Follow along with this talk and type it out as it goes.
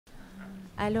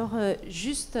Alors,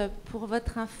 juste pour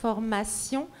votre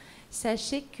information,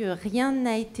 sachez que rien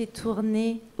n'a été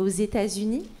tourné aux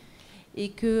États-Unis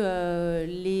et que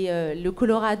le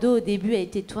Colorado, au début, a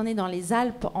été tourné dans les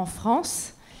Alpes, en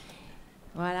France.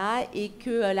 Voilà, et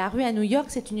que la rue à New York,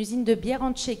 c'est une usine de bière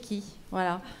en Tchéquie.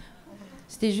 Voilà.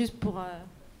 C'était juste pour...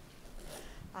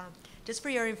 Just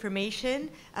for your information,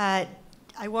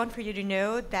 I want for you to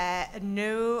know that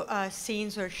no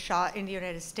scenes were shot in the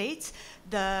United States.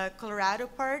 The Colorado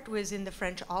part was in the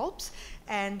French Alps,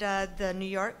 and the New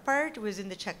York part was in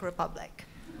the Czech Republic.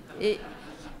 Et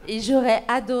j'aurais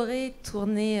adoré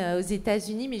tourner aux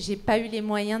États-Unis, mais j'ai pas eu les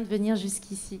moyens de venir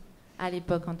jusqu'ici, à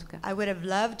l'époque en tout cas. I would have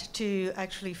loved to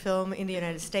actually film in the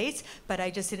United States, but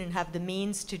I just didn't have the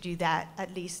means to do that,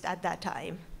 at least at that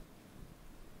time.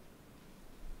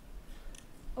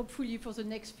 Hopefully for the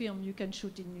next film you can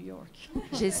shoot in New York.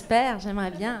 J'espère,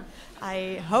 j'aimerais bien.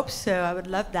 I hope so. I would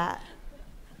love that.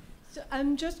 So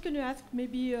I'm just going to ask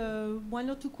maybe one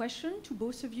or two questions to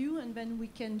both of you, and then we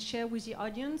can share with the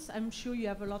audience. I'm sure you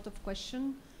have a lot of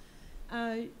questions.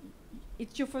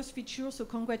 It's your first feature, so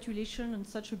congratulations on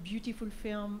such a beautiful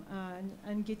film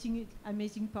and getting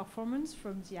amazing performance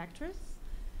from the actress.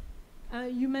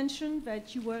 You mentioned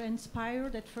that you were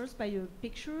inspired at first by a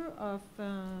picture of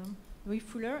Loïe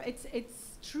Fuller.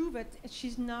 It's true that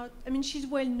she's not, I mean, she's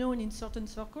well known in certain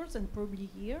circles and probably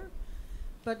here,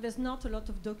 but there's not a lot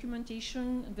of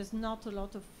documentation, and there's not a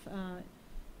lot of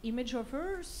image of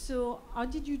her. So how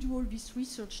did you do all this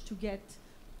research to get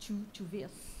to this?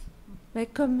 Mais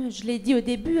comme je l'ai dit au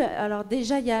début, alors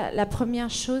déjà, il y a la première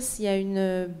chose, il y a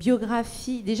une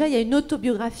biographie, déjà il y a une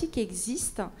autobiographie qui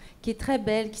existe, qui est très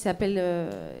belle, qui s'appelle,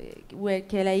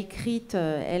 qu'elle a écrite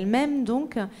elle-même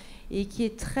donc, et qui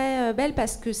est très belle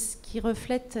parce que ce qui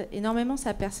reflète énormément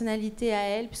sa personnalité à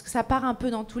elle, puisque ça part un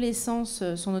peu dans tous les sens,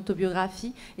 son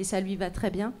autobiographie, et ça lui va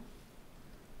très bien.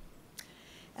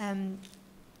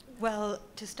 Well,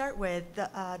 to start with,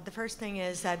 the first thing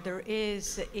is that there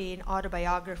is an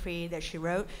autobiography that she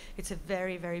wrote. It's a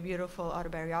very, very beautiful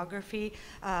autobiography.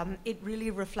 It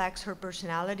really reflects her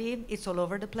personality. It's all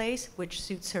over the place, which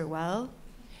suits her well.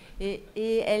 Et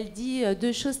elle dit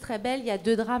deux choses très belles. Il y a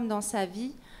deux drames dans sa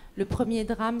vie. Le premier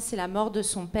drame, c'est la mort de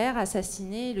son père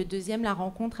assassiné. Et le deuxième, la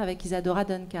rencontre avec Isadora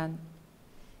Duncan.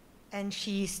 And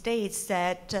she states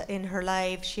that in her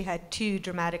life she had two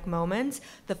dramatic moments.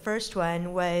 The first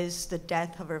one was the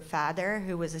death of her father,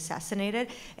 who was assassinated,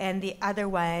 and the other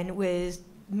one was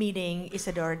meeting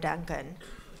Isadora Duncan.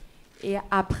 Et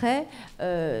après,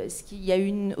 il y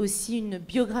a aussi une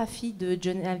biographie de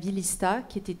Giovanna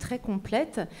qui était très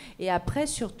complète. Et après,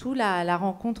 surtout, la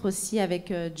rencontre aussi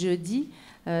avec Jody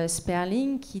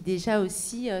Sperling, qui déjà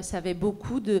aussi savait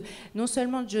beaucoup de... Non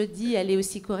seulement Jody, elle est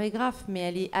aussi chorégraphe, mais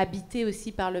elle est habitée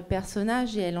aussi par le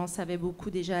personnage, et elle en savait beaucoup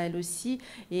déjà elle aussi.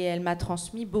 Et elle m'a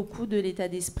transmis beaucoup de l'état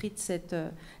d'esprit de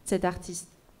cette artiste.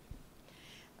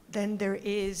 Then there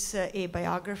is a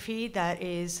biography that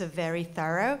is very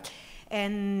thorough.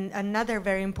 And another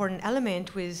very important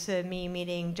element was me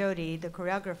meeting Jody, the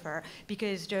choreographer,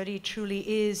 because Jody truly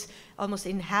is almost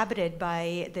inhabited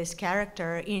by this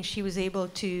character, and she was able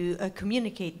to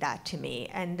communicate that to me,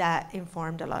 and that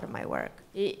informed a lot of my work.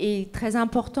 Et très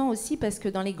important aussi parce que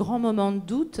dans les grands moments de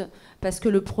doute, parce que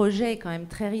le projet est quand même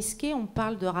très risqué, on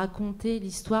parle de raconter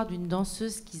l'histoire d'une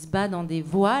danseuse qui se bat dans des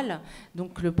voiles,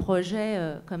 donc le projet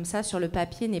comme ça sur le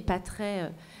papier n'est pas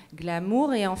très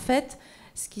glamour, et en fait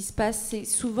ce qui se passe, c'est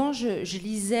souvent je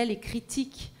lisais les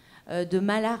critiques de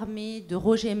Mallarmé, de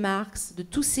Roger Marx, de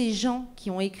tous ces gens qui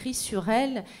ont écrit sur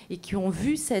elle et qui ont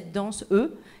vu cette danse,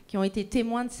 eux, qui ont été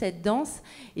témoins de cette danse.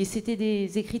 Et c'était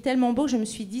des écrits tellement beaux que je me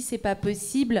suis dit, c'est pas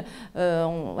possible.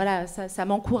 Voilà, ça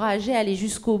m'encourageait à aller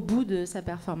jusqu'au bout de sa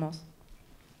performance.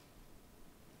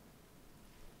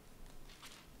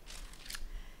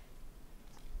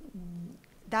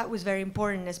 That was very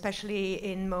important, especially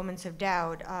in moments of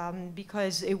doubt,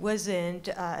 because it wasn't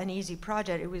an easy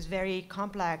project. It was very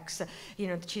complex. You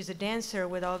know, she's a dancer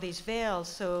with all these veils,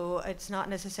 so it's not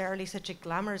necessarily such a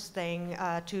glamorous thing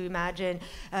to imagine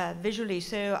visually.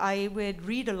 So I would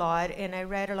read a lot, and I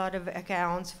read a lot of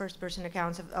accounts, first-person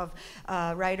accounts of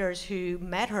writers who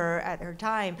met her at her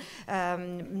time,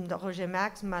 Roger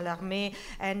Marx, Mallarmé,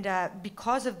 and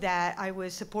because of that, I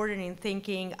was supported in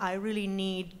thinking I really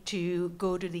need to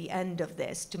go to the end of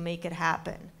this to make it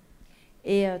happen.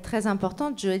 Et très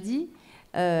important, Jody,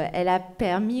 elle a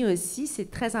permis aussi, c'est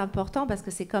très important parce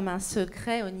que c'est comme un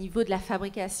secret au niveau de la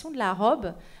fabrication de la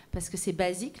robe, parce que c'est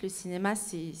basique, le cinéma,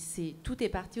 tout est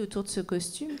parti autour de ce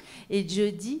costume, et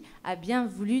Jody a bien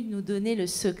voulu nous donner le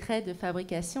secret de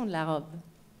fabrication de la robe.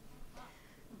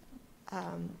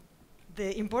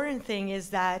 the important thing is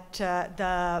that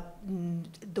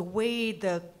the way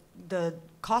the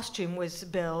costume was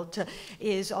built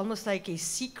is almost like a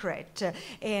secret,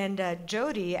 and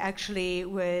Jody actually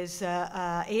was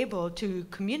able to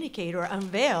communicate or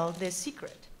unveil this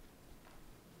secret.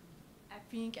 I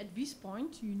think at this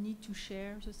point you need to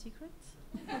share the secret.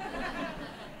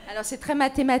 Alors c'est très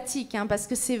mathématique, hein, parce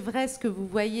que c'est vrai ce que vous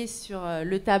voyez sur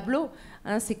le tableau,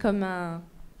 hein, c'est comme un...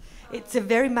 It's a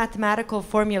very mathematical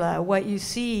formula. What you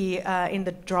see in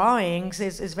the drawings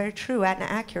is very true and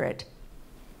accurate.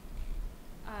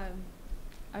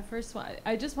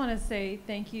 I just want to say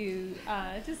thank you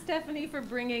to Stephanie for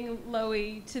bringing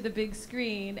Loïe to the big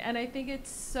screen, and I think it's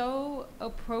so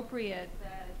appropriate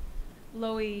that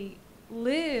Loïe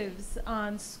lives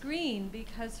on screen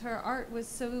because her art was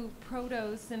so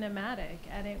proto-cinematic,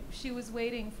 and she was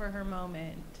waiting for her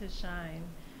moment to shine.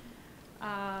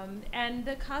 And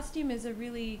the costume is a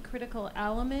really critical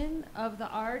element of the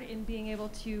art in being able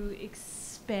to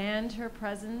expand her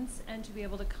presence and to be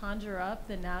able to conjure up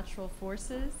the natural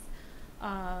forces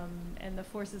and the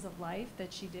forces of life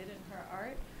that she did in her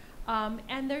art.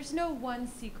 And there's no one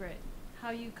secret.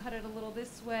 How you cut it a little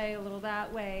this way, a little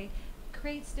that way,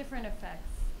 creates different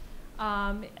effects.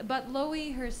 But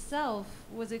Loïe herself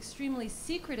was extremely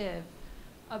secretive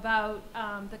about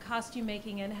the costume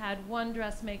making and had one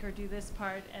dressmaker do this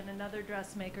part and another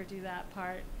dressmaker do that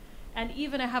part. And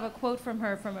even I have a quote from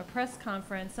her from a press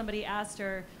conference. Somebody asked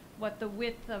her what the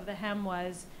width of the hem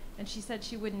was, and she said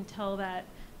she wouldn't tell that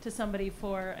to somebody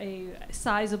for a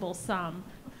sizable sum.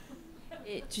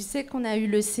 Et tu sais qu'on a eu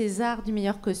le César du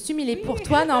meilleur costume. Il est pour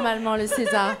toi normalement le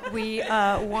César. We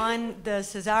won the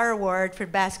César Award for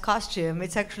Best Costume.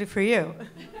 It's actually for you.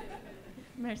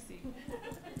 Merci.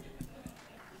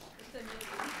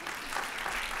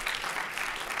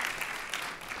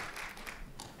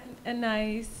 And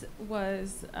Nice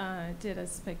did a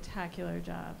spectacular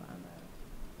job on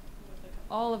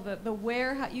all of the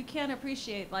warehouse. You can't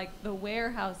appreciate like the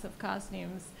warehouse of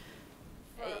costumes.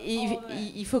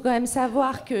 Il faut quand même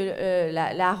savoir que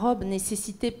la robe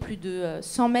nécessitait plus de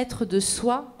 100 mètres de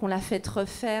soie qu'on l'a fait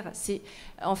refaire.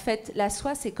 En fait, la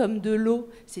soie, c'est comme de l'eau.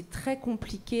 C'est très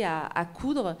compliqué à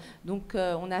coudre. Donc,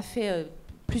 on a fait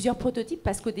plusieurs prototypes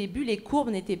parce qu'au début, les courbes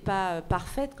n'étaient pas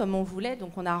parfaites comme on voulait.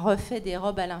 Donc, on a refait des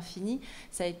robes à l'infini.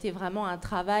 Ça a été vraiment un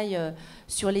travail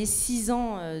sur les 6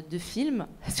 ans de film,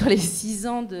 sur les 6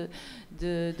 ans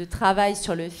de travail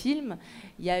sur le film.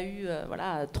 Il y a eu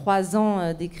 3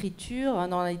 ans d'écriture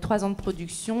dans les 3 ans de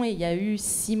production et il y a eu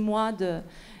 6 mois de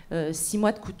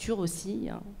couture aussi.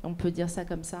 Hein. On peut dire ça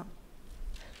comme ça.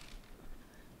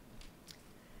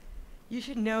 You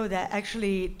should know that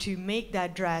actually to make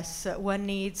that dress, one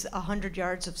needs 100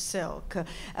 yards of silk.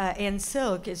 And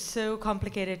silk is so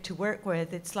complicated to work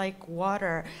with. It's like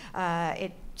water.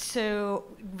 So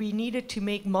we needed to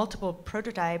make multiple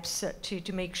prototypes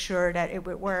to make sure that it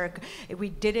would work. We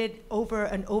did it over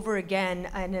and over again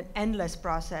in an endless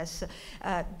process.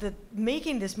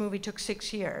 Making this movie took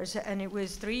 6 years, and it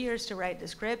was 3 years to write the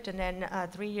script, and then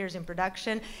 3 years in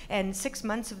production, and 6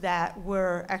 months of that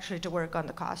were actually to work on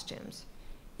the costumes.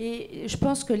 Et je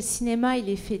pense que le cinéma, il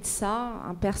est fait de ça.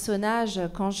 Un personnage,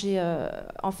 quand j'ai...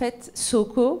 en fait,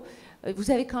 Soko...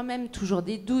 Vous avez quand même toujours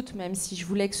des doutes, même si je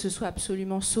voulais que ce soit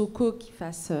absolument Soko qui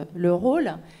fasse le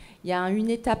rôle. Il y a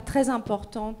une étape très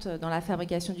importante dans la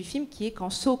fabrication du film qui est quand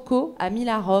Soko a mis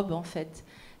la robe, en fait.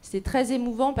 C'était très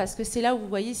émouvant parce que c'est là où vous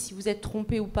voyez si vous êtes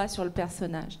trompé ou pas sur le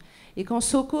personnage. Et quand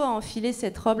Soko a enfilé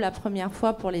cette robe la première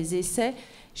fois pour les essais,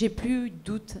 j'ai plus eu de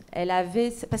doute.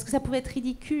 Parce que ça pouvait être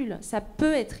ridicule, ça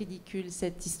peut être ridicule,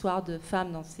 cette histoire de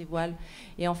femme dans ses voiles.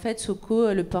 Et en fait,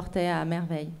 Soko le portait à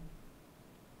merveille.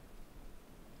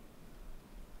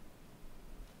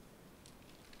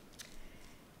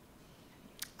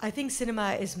 I think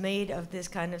cinema is made of this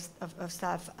kind of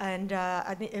stuff, and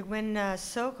I think when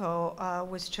Soko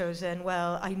was chosen,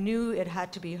 well, I knew it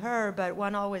had to be her, but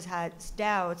one always had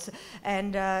doubts.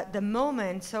 And the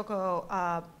moment Soko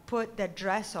put that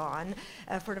dress on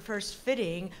for the first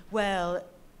fitting, well,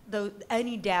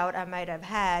 any doubt I might have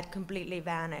had completely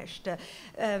vanished.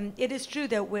 It is true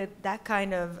that with that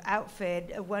kind of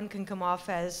outfit, one can come off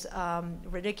as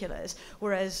ridiculous,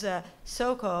 whereas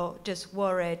Soko just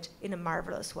wore it in a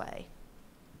marvelous way.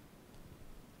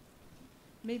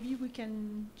 Maybe we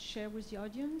can share with the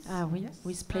audience. Ah oui, yes.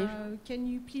 with pleasure. Can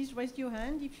you please raise your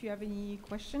hand if you have any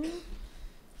question?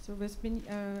 So there's been,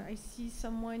 I see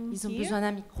someone Ils ont here. besoin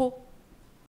d'un micro.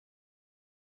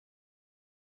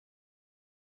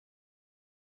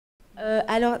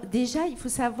 Alors déjà, il faut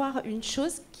savoir une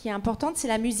chose qui est importante, c'est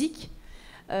la musique.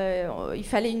 Il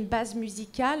fallait une base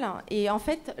musicale et en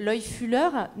fait, Loïe Fuller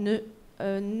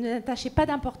n'attachait pas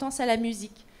d'importance à la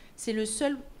musique. C'est la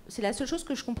seule chose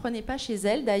que je ne comprenais pas chez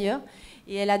elle, d'ailleurs.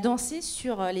 Et elle a dansé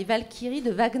sur les Valkyries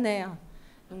de Wagner.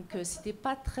 Donc, c'était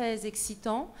pas très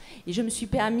excitant. Et je me suis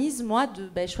permise, moi, de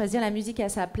choisir la musique à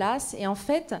sa place. Et en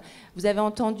fait, vous avez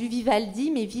entendu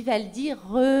Vivaldi, mais Vivaldi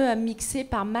remixé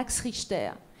par Max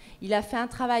Richter. Il a fait un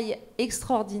travail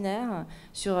extraordinaire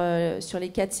sur les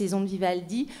 4 saisons de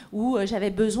Vivaldi, où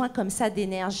j'avais besoin comme ça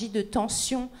d'énergie, de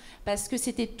tension, parce que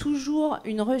c'était toujours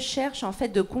une recherche en fait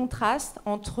de contraste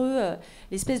entre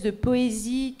l'espèce de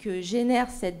poésie que génère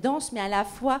cette danse, mais à la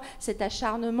fois cet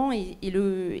acharnement et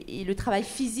le travail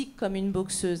physique comme une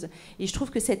boxeuse. Et je trouve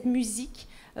que cette musique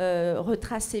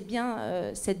retraçait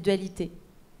bien cette dualité.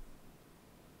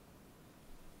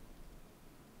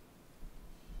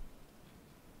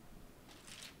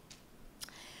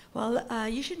 Well,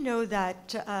 you should know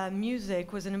that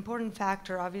music was an important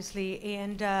factor, obviously,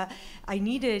 and I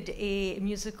needed a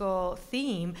musical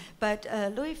theme, but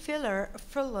Loïe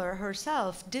Fuller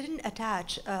herself didn't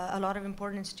attach a lot of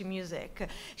importance to music.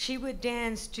 She would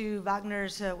dance to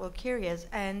Wagner's Valkyries,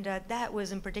 and that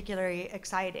wasn't particularly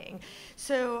exciting.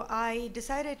 So I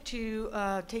decided to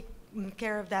take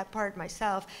care of that part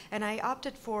myself, and I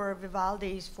opted for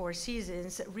Vivaldi's Four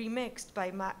Seasons, remixed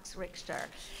by Max Richter.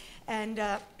 And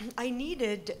I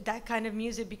needed that kind of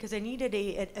music because I needed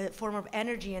a form of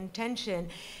energy and tension,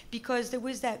 because there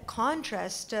was that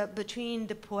contrast between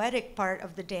the poetic part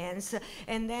of the dance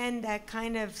and then that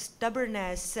kind of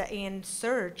stubbornness and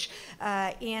search.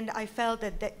 And I felt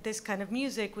that this kind of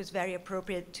music was very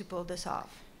appropriate to pull this off.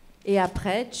 Et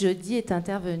après, Jody est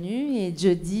intervenue et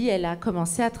Jody, elle a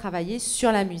commencé à travailler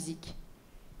sur la musique.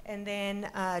 And then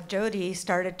Jody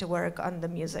started to work on the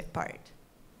music part.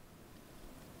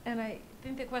 And I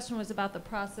think the question was about the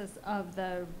process of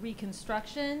the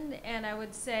reconstruction, and I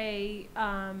would say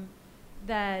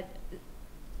that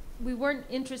we weren't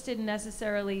interested in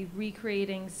necessarily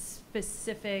recreating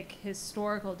specific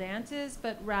historical dances,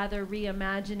 but rather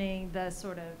reimagining the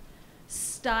sort of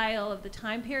style of the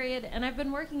time period. And I've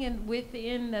been working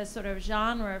within the sort of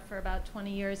genre for about 20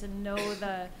 years and know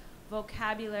the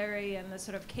vocabulary and the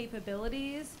sort of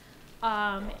capabilities.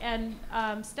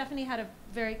 Stephanie had a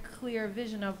very clear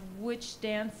vision of which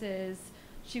dances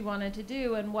she wanted to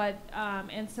do and what,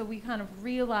 and so we kind of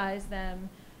realized them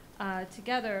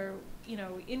together, you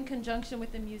know, in conjunction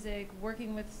with the music,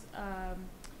 working with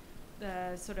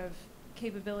the sort of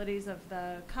capabilities of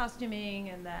the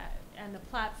costuming and the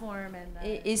platform.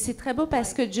 Et c'est très beau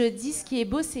parce que Jody, ce qui est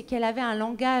beau, c'est qu'elle avait un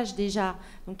langage déjà.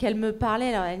 Donc elle me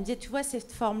parlait, alors elle me disait, tu vois,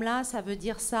 cette forme-là, ça veut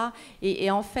dire ça. Et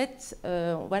en fait,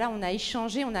 voilà, on a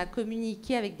échangé, on a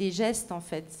communiqué avec des gestes, en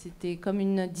fait. C'était comme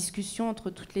une discussion entre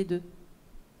toutes les deux.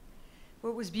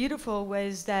 What was beautiful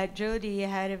was that Jody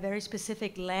had a very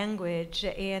specific language,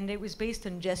 and it was based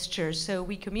on gestures. So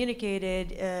we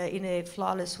communicated in a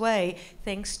flawless way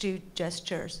thanks to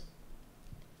gestures.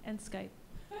 And Skype.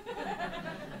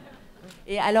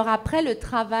 Et alors après le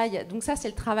travail, donc ça c'est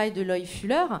le travail de Loïe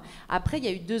Fuller. Après il y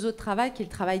a eu 2 autres travaux, qui est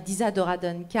le travail d'Isadora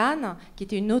Duncan, qui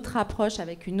était une autre approche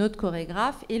avec une autre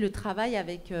chorégraphe, et le travail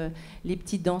avec les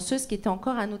petites danseuses, qui était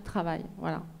encore un autre travail.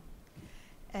 Voilà.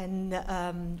 And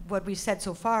what we said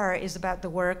so far is about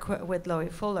the work with Loïe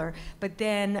Fuller, but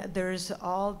then there's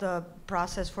all the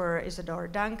process for Isadora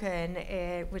Duncan,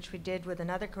 which we did with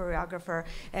another choreographer,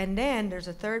 and then there's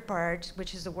a third part,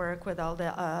 which is the work with all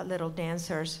the little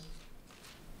dancers.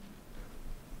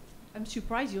 I'm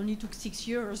surprised you only took 6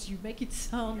 years. You make it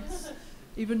sound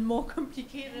even more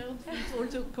complicated with all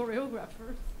the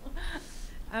choreographers.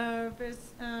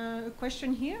 There's a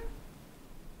question here.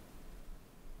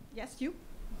 Yes, you.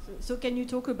 So can you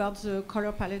talk about the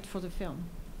color palette for the film?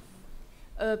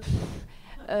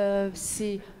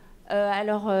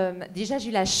 Déjà, j'ai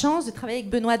eu la chance de travailler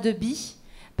avec Benoît Deby.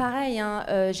 Pareil, hein,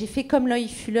 j'ai fait comme Loïe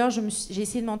Fuller, j'ai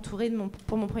essayé de m'entourer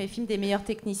pour mon premier film des meilleurs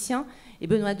techniciens. Et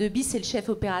Benoît Deby, c'est le chef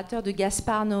opérateur de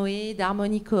Gaspard Noé,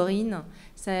 d'Harmonie Corinne.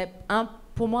 C'est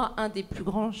pour moi un des plus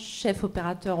grands chefs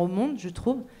opérateurs au monde, je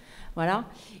trouve. Voilà.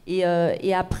 Et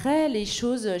après, les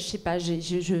choses, je sais pas,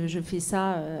 je fais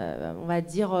ça, on va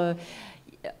dire.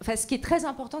 Enfin, ce qui est très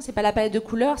important, c'est pas la palette de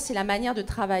couleurs, c'est la manière de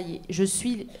travailler. Je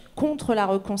suis contre la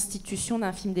reconstitution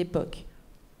d'un film d'époque.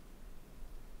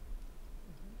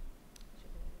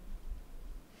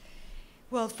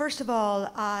 Well, first of all,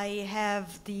 I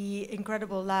have the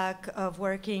incredible luck of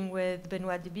working with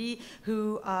Benoît Deby,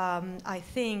 who I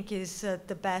think is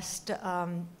the best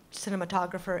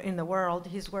cinematographer in the world.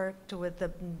 He's worked with the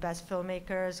best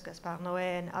filmmakers, Gaspard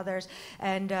Ulliel and others.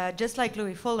 And just like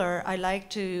Loïe Fuller, I like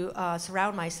to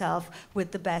surround myself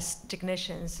with the best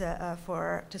technicians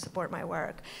to support my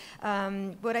work.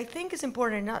 What I think is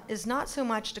important is not so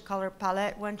much the color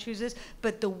palette one chooses,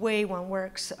 but the way one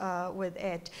works with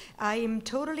it. I am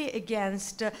totally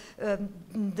against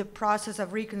the process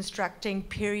of reconstructing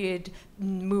period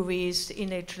movies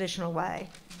in a traditional way.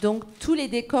 Donc tous les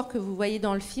décors que vous voyez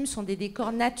dans le film sont des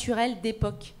décors naturels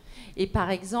d'époque. Et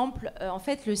par exemple, en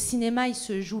fait, le cinéma, il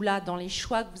se joue là, dans les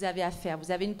choix que vous avez à faire.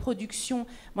 Vous avez une production.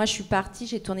 Moi, je suis partie,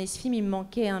 j'ai tourné ce film, il me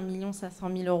manquait 1 500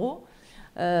 000 euros.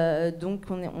 Donc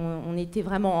on était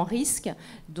vraiment en risque.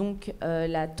 Donc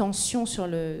la tension sur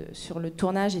le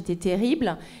tournage était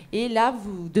terrible. Et là,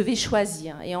 vous devez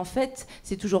choisir. Et en fait,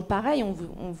 c'est toujours pareil, on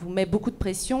vous met beaucoup de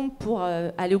pression pour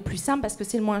aller au plus simple parce que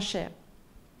c'est le moins cher.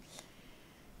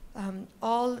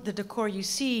 All the decor you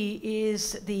see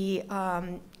is the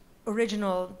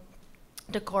original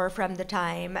decor from the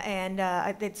time, and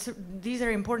these are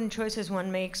important choices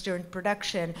one makes during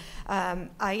production.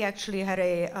 I actually had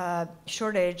a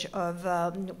shortage of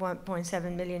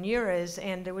 1.7 million euros,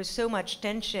 and there was so much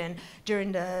tension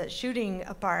during the shooting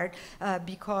part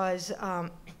because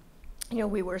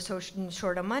we were so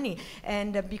short of money,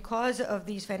 and because of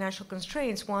these financial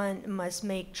constraints, one must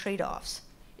make trade-offs.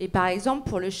 Et par exemple,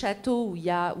 pour le château où il y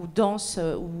a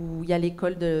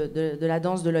l'école de la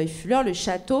danse de Loïe Fuller, le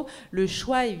château, le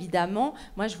choix évidemment,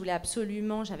 moi je voulais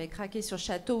absolument, j'avais craqué sur le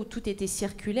château où tout était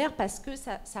circulaire parce que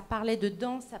ça parlait de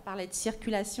danse, ça parlait de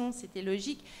circulation, c'était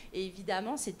logique. Et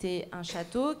évidemment, c'était un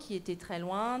château qui était très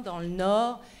loin, dans le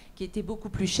nord, qui était beaucoup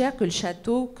plus cher que le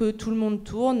château que tout le monde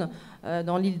tourne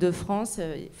dans l'Île-de-France,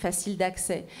 facile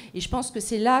d'accès. Et je pense que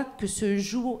c'est là que se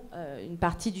joue une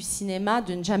partie du cinéma,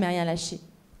 de ne jamais rien lâcher.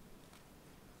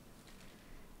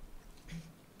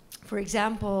 For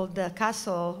example, the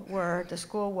castle where the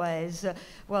school was,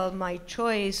 well, my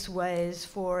choice was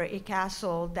for a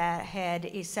castle that had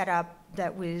a setup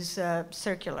that was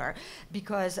circular,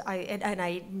 because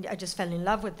I just fell in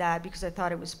love with that because I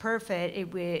thought it was perfect.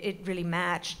 It really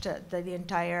matched the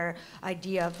entire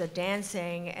idea of the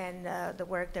dancing and the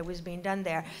work that was being done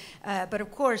there. But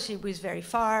of course, it was very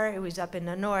far. It was up in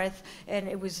the north, and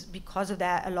it was because of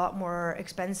that a lot more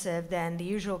expensive than the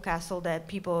usual castle that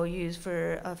people use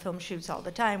for film shoots all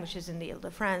the time, which is in the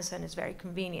Ile-de-France, and it's very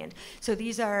convenient. So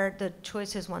these are the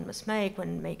choices one must make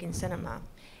when making cinema.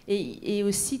 Et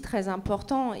aussi, très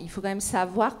important, il faut quand même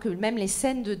savoir que même les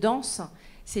scènes de danse,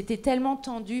 c'était tellement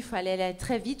tendu, il fallait aller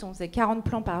très vite, on faisait 40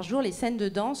 plans par jour. Les scènes de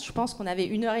danse, je pense qu'on avait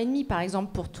 1h30, par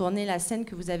exemple, pour tourner la scène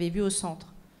que vous avez vue au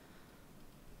centre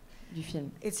du film.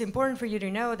 It's important for you to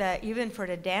know that even for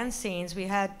the dance scenes, we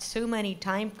had so many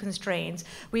time constraints.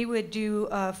 We would do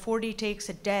 40 takes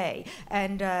a day,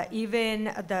 and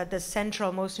even the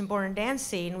central, most important dance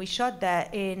scene, we shot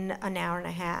that in an hour and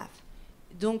a half.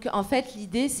 Donc, en fait,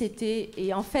 l'idée, c'était...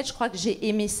 Et en fait, je crois que j'ai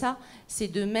aimé ça, c'est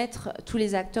de mettre tous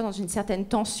les acteurs dans une certaine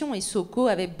tension. Et Soko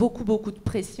avait beaucoup de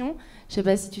pression. Je ne sais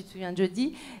pas si tu te souviens,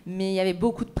 Jody, mais il y avait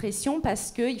beaucoup de pression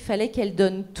parce qu'il fallait qu'elle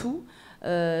donne tout,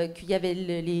 qu'il y avait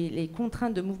les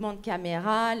contraintes de mouvement de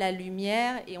caméra, la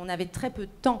lumière, et on avait très peu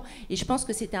de temps. Et je pense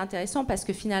que c'était intéressant parce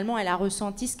que finalement, elle a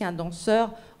ressenti ce qu'un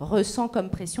danseur ressent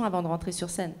comme pression avant de rentrer sur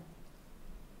scène.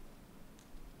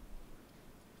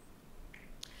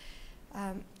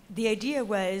 The idea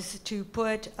was to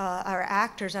put our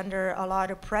actors under a lot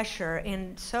of pressure,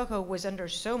 and Soko was under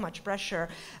so much pressure.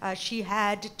 She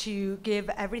had to give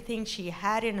everything she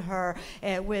had in her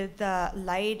with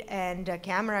light and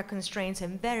camera constraints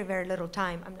in very little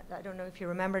time. I don't know if you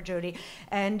remember, Jody.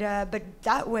 And but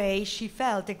that way she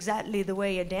felt exactly the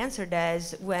way a dancer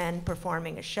does when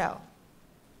performing a show.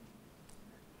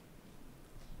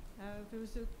 There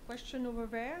was a question over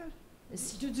there.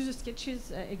 Do the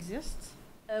sketches exist?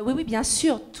 Oui, bien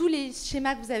sûr. Tous les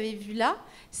schémas que vous avez vus là,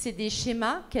 c'est des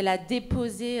schémas qu'elle a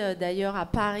déposés d'ailleurs à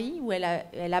Paris, où elle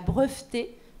a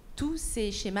breveté. Tous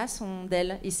ces schémas sont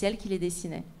d'elle, et c'est elle qui les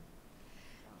dessinait.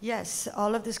 Yes,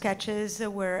 all of the sketches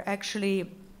were actually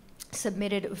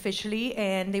submitted officially,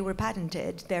 and they were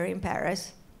patented there in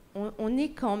Paris. On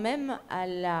est quand même à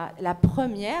la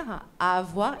première à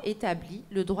avoir établi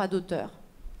le droit d'auteur.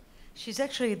 She's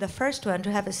actually the first one to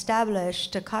have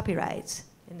established the copyrights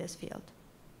in this field.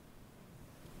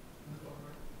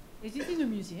 Is it in a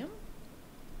museum,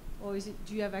 or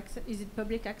do you have access? Is it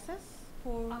public access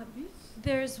for this?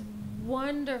 There's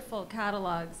wonderful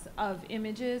catalogs of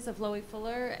images of Loïe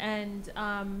Fuller, and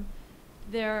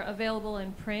they're available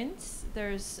in print.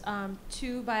 There's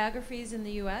 2 biographies in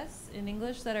the U.S. in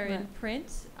English that are in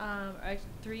print, or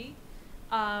 3.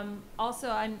 Also,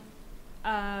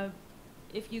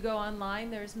 if you go online,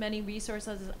 there's many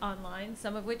resources online,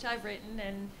 some of which I've written,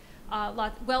 and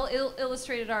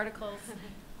illustrated articles.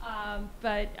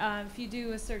 But if you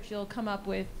do a search, you'll come up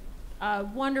with a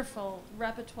wonderful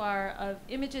repertoire of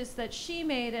images that she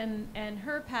made and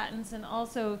her patents, and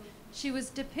also she was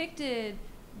depicted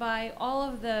by all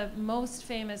of the most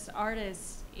famous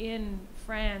artists in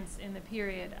France in the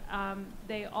period.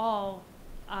 They all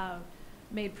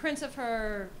made prints of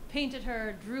her, painted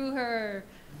her, drew her,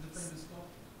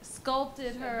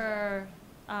 sculpted her,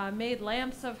 made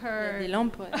lamps of her. Des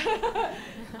lampes, ouais.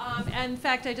 And in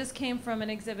fact, I just came from an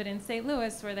exhibit in St.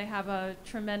 Louis where they have a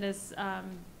tremendous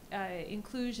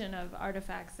inclusion of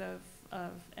artifacts of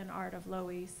an art of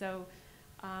Loïe. So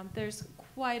there's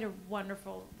quite a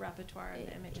wonderful repertoire of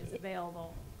images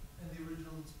available. And the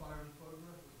original inspired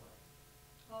photograph was what?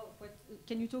 Oh, but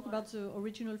can you talk about the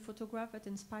original photograph that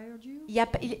inspired you?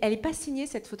 Elle n'est pas signée,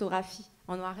 cette photographie,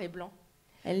 en noir et blanc.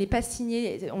 Elle n'est pas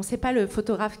signée, on ne sait pas le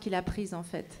photographe qui l'a prise en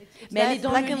fait. Mais elle est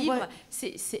dans le livre,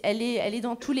 elle est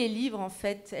dans tous les livres en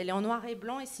fait. Elle est en noir et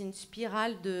blanc et c'est une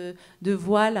spirale de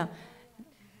voile.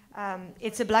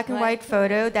 It's a black and white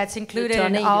photo that's included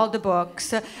in all the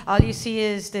books. All you see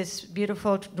is this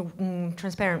beautiful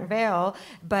transparent veil,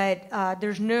 but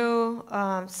there's no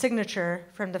signature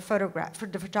from the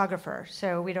photographer,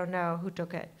 so we don't know who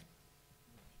took it.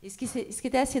 Et ce qui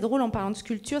était assez drôle en parlant de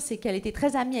sculpture, c'est qu'elle était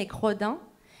très amie avec Rodin.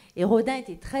 Et Rodin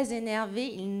était très énervé.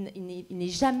 Il n'est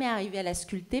jamais arrivé à la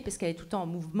sculpter parce qu'elle est tout le temps en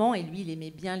mouvement. Et lui, il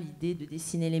aimait bien l'idée de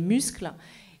dessiner les muscles.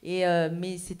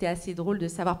 Mais c'était assez drôle de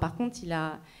savoir. Par contre,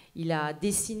 il a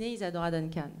dessiné Isadora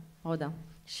Duncan, Rodin.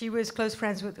 She was close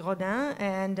friends with Rodin,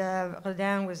 and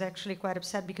Rodin was actually quite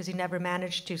upset because he never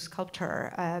managed to sculpt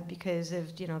her because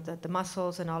of the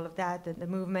muscles and all of that, and the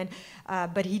movement.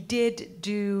 But he did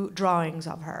do drawings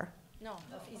of her. No,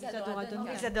 Isadora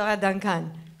Duncan. Isadora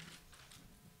Duncan.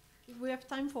 We have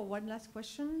time for one last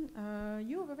question.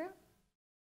 You over there?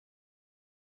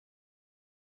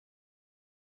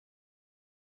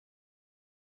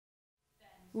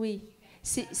 Oui,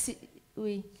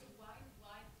 oui.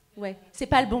 Ouais, c'est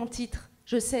pas le bon titre.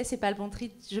 Je sais, c'est pas le bon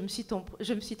titre. Je me suis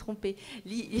trompée.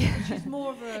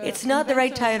 It's not the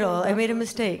right title. I made a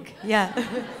mistake. Yeah.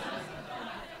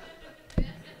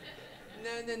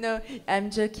 No,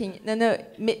 I'm joking. Non,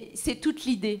 mais c'est toute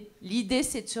l'idée. L'idée,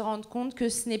 c'est de se rendre compte que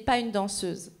ce n'est pas une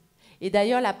danseuse. Et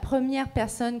d'ailleurs, la première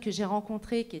personne que j'ai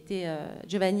rencontrée, qui était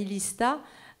Giovanni Lista,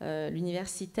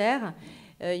 l'universitaire,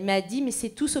 il m'a dit, mais c'est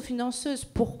tout sauf une danseuse.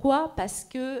 Pourquoi ? Parce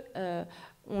que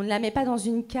on ne la met pas dans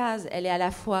une case. Elle est à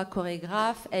la fois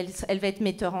chorégraphe, elle va être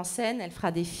metteur en scène, elle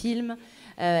fera des films,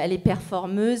 elle est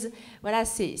performeuse. Voilà,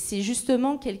 c'est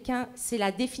justement quelqu'un, c'est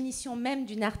la définition même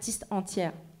d'une artiste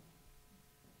entière.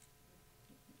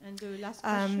 And the last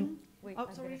question. Oh,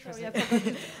 sorry,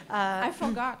 I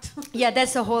forgot. Yeah,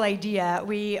 that's the whole idea.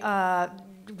 We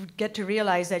get to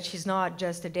realize that she's not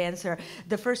just a dancer.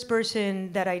 The first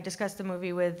person that I discussed the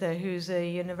movie with, who's a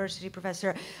university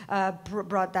professor,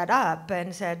 brought that up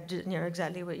and said,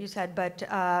 exactly what you said. But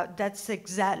that's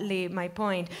exactly my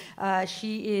point.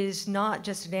 She is not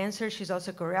just a dancer; she's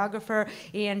also a choreographer,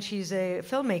 and she's a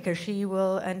filmmaker. She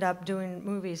will end up doing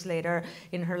movies later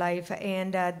in her life,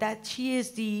 and that she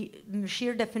is the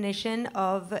sheer definition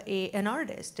of an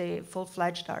artist, a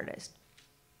full-fledged artist.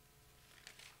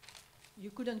 You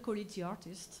couldn't call it the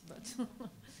artist, but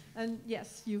and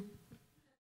yes, you.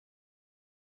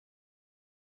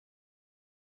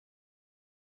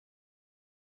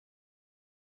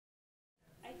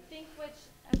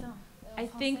 I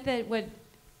think that what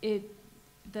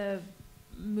the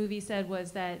movie said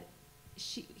was that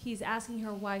he's asking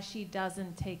her why she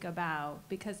doesn't take a bow,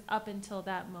 because up until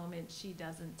that moment she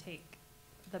doesn't take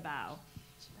the bow.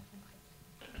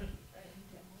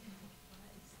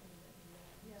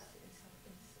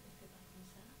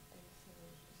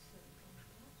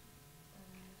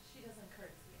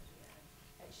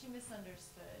 She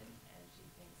misunderstood, and she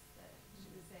thinks that she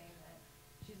was saying that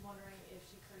she's wondering if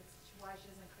why she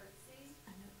doesn't curtsy.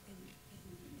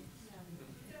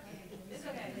 It's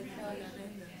okay.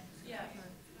 Yeah.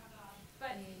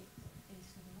 But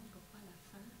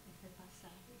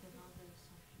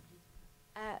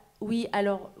oui,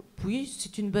 alors oui,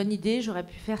 c'est une bonne idée. J'aurais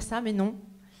pu faire ça, mais non.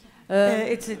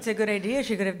 It's a good idea.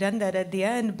 She could have done that at the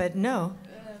end, but no.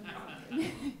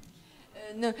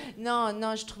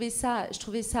 Non, je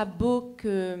trouvais ça beau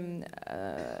que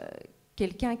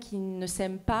quelqu'un qui ne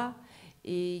s'aime pas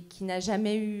et qui n'a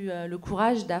jamais eu le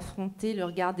courage d'affronter le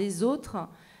regard des autres,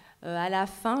 à la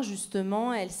fin,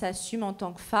 justement, elle s'assume en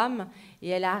tant que femme et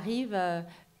elle arrive.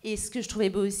 Et ce que je trouvais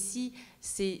beau aussi,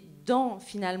 c'est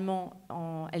finalement,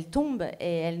 elle tombe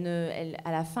et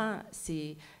à la fin,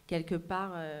 c'est quelque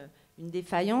part une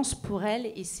défaillance pour elle,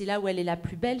 et c'est là où elle est la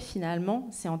plus belle finalement,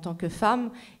 c'est en tant que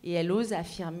femme, et elle ose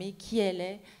affirmer qui elle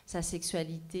est, sa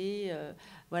sexualité,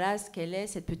 voilà ce qu'elle est,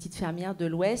 cette petite fermière de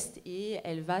l'Ouest, et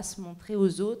elle va se montrer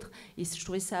aux autres, et je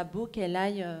trouvais ça beau qu'elle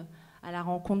aille à la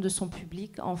rencontre de son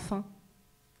public, enfin,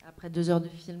 après 2 heures de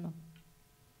film.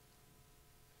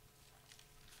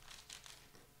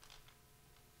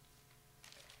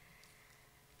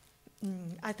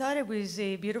 I thought it was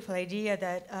a beautiful idea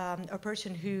that a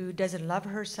person who doesn't love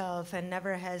herself and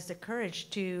never has the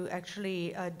courage to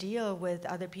actually deal with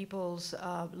other people's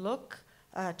look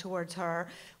towards her,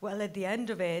 well, at the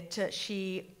end of it,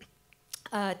 she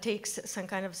takes some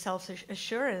kind of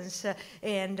self-assurance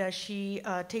and she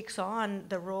takes on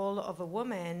the role of a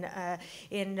woman,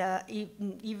 and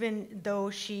even though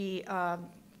she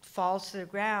falls to the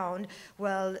ground,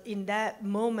 well, in that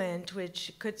moment,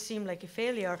 which could seem like a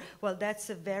failure, well, that's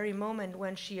the very moment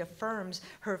when she affirms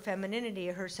her femininity,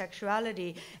 her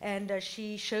sexuality, and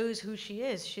she shows who she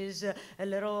is. She's a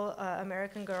little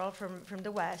American girl from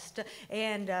the West,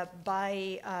 and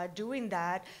by doing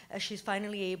that, she's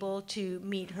finally able to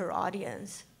meet her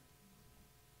audience.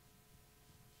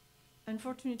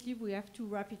 Unfortunately, we have to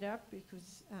wrap it up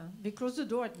because they close the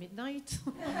door at midnight.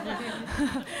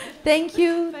 Thank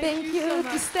you Thank you so to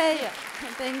much. stay.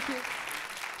 Thank you.